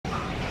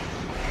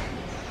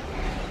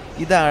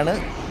ഇതാണ്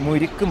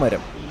മുരിക്ക്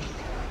മരം.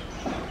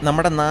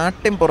 നമ്മുടെ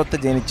നാട്ടിൻ പുറത്ത്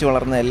ജനിച്ചു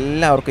വളർന്ന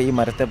എല്ലാവർക്കും ഈ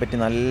മരത്തെപ്പറ്റി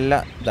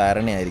നല്ല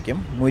ധാരണയായിരിക്കും.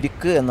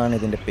 മുരിക്ക് എന്നാണ്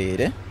ഇതിൻ്റെ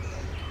പേര്.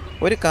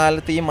 ഒരു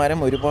കാലത്ത് ഈ മരം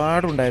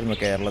ഒരുപാടുണ്ടായിരുന്നു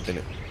കേരളത്തിൽ.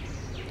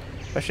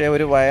 പക്ഷേ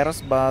ഒരു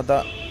വൈറസ് ബാധ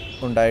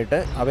ഉണ്ടായിട്ട്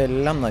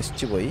അവയെല്ലാം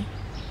നശിച്ചു പോയി.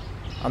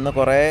 അന്ന്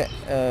കുറേ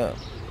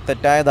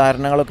തെറ്റായ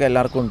ധാരണകളൊക്കെ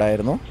എല്ലാവർക്കും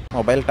ഉണ്ടായിരുന്നു.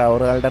 മൊബൈൽ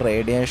ടവറുകളുടെ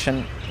റേഡിയേഷൻ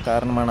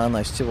കാരണമാണ് അത്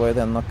നശിച്ചു പോയത്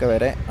എന്നൊക്കെ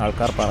വരെ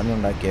ആൾക്കാർ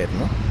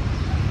പറഞ്ഞുണ്ടാക്കിയായിരുന്നു.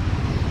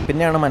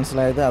 പിന്നെയാണ്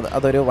മനസ്സിലായത്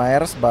അതൊരു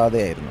വൈറസ്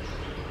ബാധയായിരുന്നു.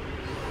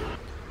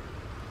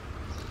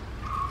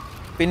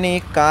 പിന്നെ ഈ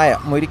കായ,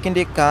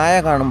 മുരിക്കിൻ്റെ ഈ കായ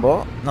കാണുമ്പോൾ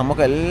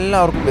നമുക്ക്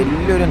എല്ലാവർക്കും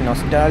വലിയൊരു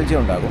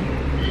നൊസ്റ്റാൾജിയ ഉണ്ടാകും.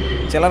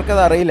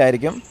 ചിലർക്കത്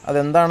അറിയില്ലായിരിക്കും.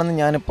 അതെന്താണെന്ന്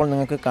ഞാനിപ്പോൾ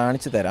നിങ്ങൾക്ക്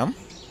കാണിച്ചു തരാം.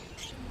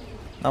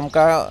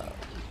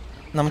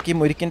 നമുക്ക് ഈ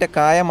മുരിക്കിൻ്റെ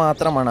കായ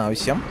മാത്രമാണ്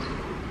ആവശ്യം.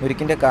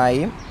 മുരിക്കിൻ്റെ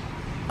കായയും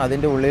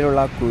അതിൻ്റെ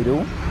ഉള്ളിലുള്ള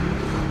കുരുവും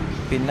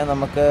പിന്നെ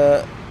നമുക്ക്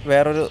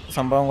വേറൊരു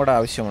സംഭവം കൂടെ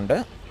ആവശ്യമുണ്ട്.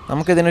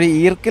 നമുക്കിതിനൊരു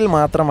ഈർക്കിൽ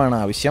മാത്രമാണ്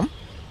ആവശ്യം.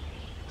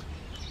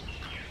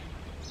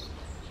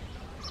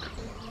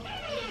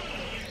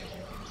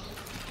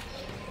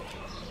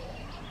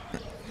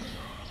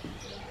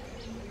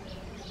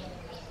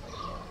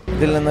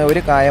 ഇതിൽ നിന്ന്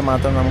ഒരു കായ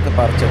മാത്രം നമുക്ക്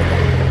പറിച്ചെടുക്കാം.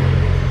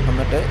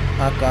 എന്നിട്ട്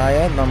ആ കായ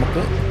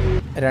നമുക്ക്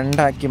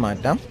രണ്ടാക്കി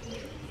മാറ്റാം.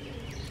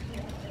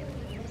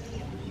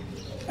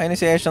 അതിന്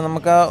ശേഷം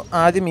നമുക്ക്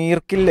ആദ്യം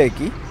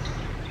ഈർക്കിലേക്ക്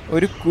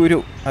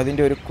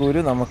അതിൻ്റെ ഒരു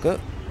കുരു നമുക്ക്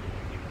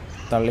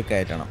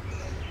തള്ളിക്കയറ്റണം.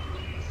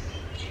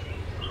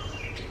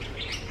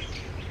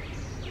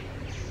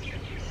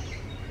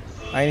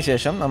 അതിന്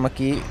ശേഷം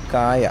നമുക്ക്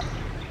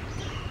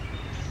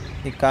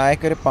ഈ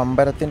കായക്കൊരു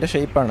പമ്പരത്തിൻ്റെ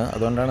ഷേപ്പാണ്,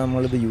 അതുകൊണ്ടാണ്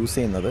നമ്മളിത് യൂസ്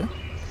ചെയ്യുന്നത്.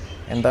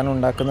 എന്താണ്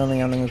ഉണ്ടാക്കുന്നതെന്ന്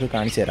ഞാൻ നിങ്ങൾക്ക്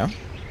കാണിച്ചു തരാം.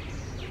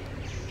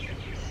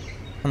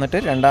 എന്നിട്ട്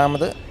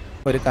രണ്ടാമത്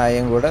ഒരു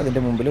കായയും കൂടെ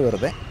അതിൻ്റെ മുമ്പിൽ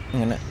വെറുതെ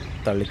ഇങ്ങനെ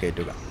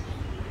തള്ളിക്കയറ്റുക.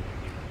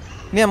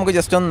 ഇനി നമുക്ക്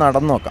ജസ്റ്റ് ഒന്ന്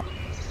നടന്നു നോക്കാം.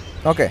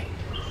 ഓക്കെ,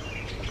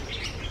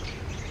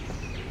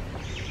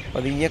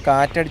 പതിയെ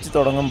കാറ്റടിച്ച്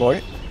തുടങ്ങുമ്പോൾ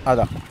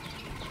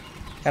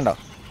കണ്ടോ,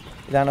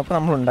 ഇതാണ് ഇപ്പോൾ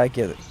നമ്മൾ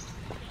ഉണ്ടാക്കിയത്.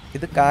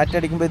 ഇത്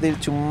കാറ്റടിക്കുമ്പോൾ ഇത്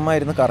ചുമ്മാ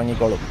ഇരുന്ന്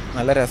കറങ്ങിക്കോളും.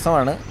 നല്ല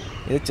രസമാണ്.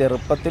 ഇത്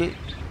ചെറുപ്പത്തിൽ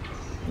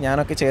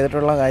ഞാനൊക്കെ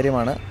ചെയ്തിട്ടുള്ള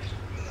കാര്യമാണ്.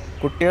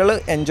 കുട്ടികൾ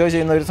എൻജോയ്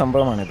ചെയ്യുന്ന ഒരു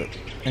സംഭവമാണിത്.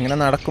 ഇങ്ങനെ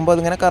നടക്കുമ്പോൾ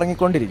അതിങ്ങനെ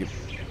കറങ്ങിക്കൊണ്ടിരിക്കും.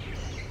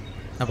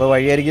 അപ്പോൾ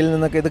വഴിയരികിൽ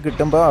നിന്നൊക്കെ ഇത്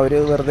കിട്ടുമ്പോൾ അവർ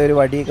വെറുതെ ഒരു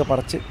വടിയൊക്കെ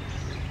പറിച്ച്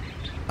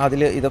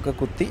അതിൽ ഇതൊക്കെ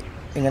കുത്തി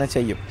ഇങ്ങനെ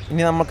ചെയ്യും.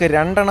 ഇനി നമുക്ക്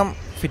 2 എണ്ണം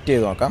ഫിറ്റ്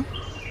ചെയ്ത് നോക്കാം.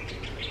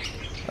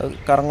 അത്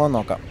കറങ്ങുമെന്ന്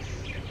നോക്കാം.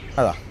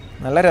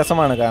 നല്ല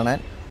രസമാണ് കാണാൻ.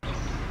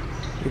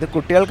 ഇത്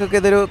കുട്ടികൾക്കൊക്കെ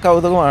ഇതൊരു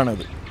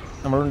കൗതുകമാണിത്.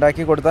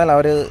 നമ്മളുണ്ടാക്കി കൊടുത്താൽ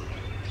അവർ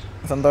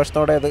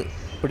സന്തോഷത്തോടെ അത്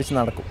പിടിച്ച്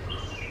നടക്കും.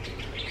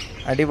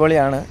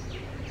 അടിപൊളിയാണ്.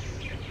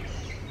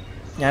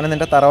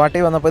 ഞാനെൻ്റെ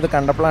തറവാട്ടിൽ വന്നപ്പോൾ ഇത്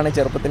കണ്ടപ്പോഴാണ്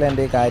ചെറുപ്പത്തിൽ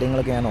എൻ്റെ ഈ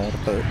കാര്യങ്ങളൊക്കെ ഞാൻ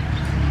ഓർത്തത്.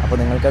 അപ്പോൾ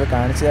നിങ്ങൾക്കത്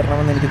കാണിച്ചു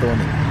തരണമെന്ന് എനിക്ക്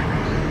തോന്നി.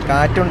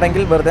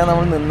 കാറ്റുണ്ടെങ്കിൽ വെറുതെ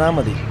നമ്മൾ നിന്നാൽ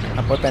മതി,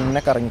 അപ്പോൾ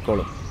തന്നെ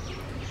കറങ്ങിക്കോളും.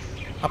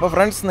 അപ്പോൾ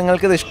ഫ്രണ്ട്സ്,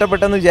 നിങ്ങൾക്കിത്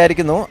ഇഷ്ടപ്പെട്ടെന്ന്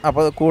വിചാരിക്കുന്നു.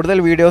 അപ്പോൾ കൂടുതൽ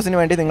വീഡിയോസിന്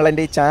വേണ്ടി നിങ്ങൾ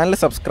എൻ്റെ ഈ ചാനൽ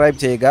സബ്സ്ക്രൈബ്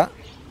ചെയ്യുക.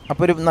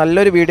 അപ്പോൾ ഒരു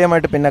നല്ലൊരു വീഡിയോ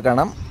ആയിട്ട് പിന്നെ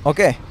കാണാം.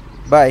 Okay,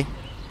 by.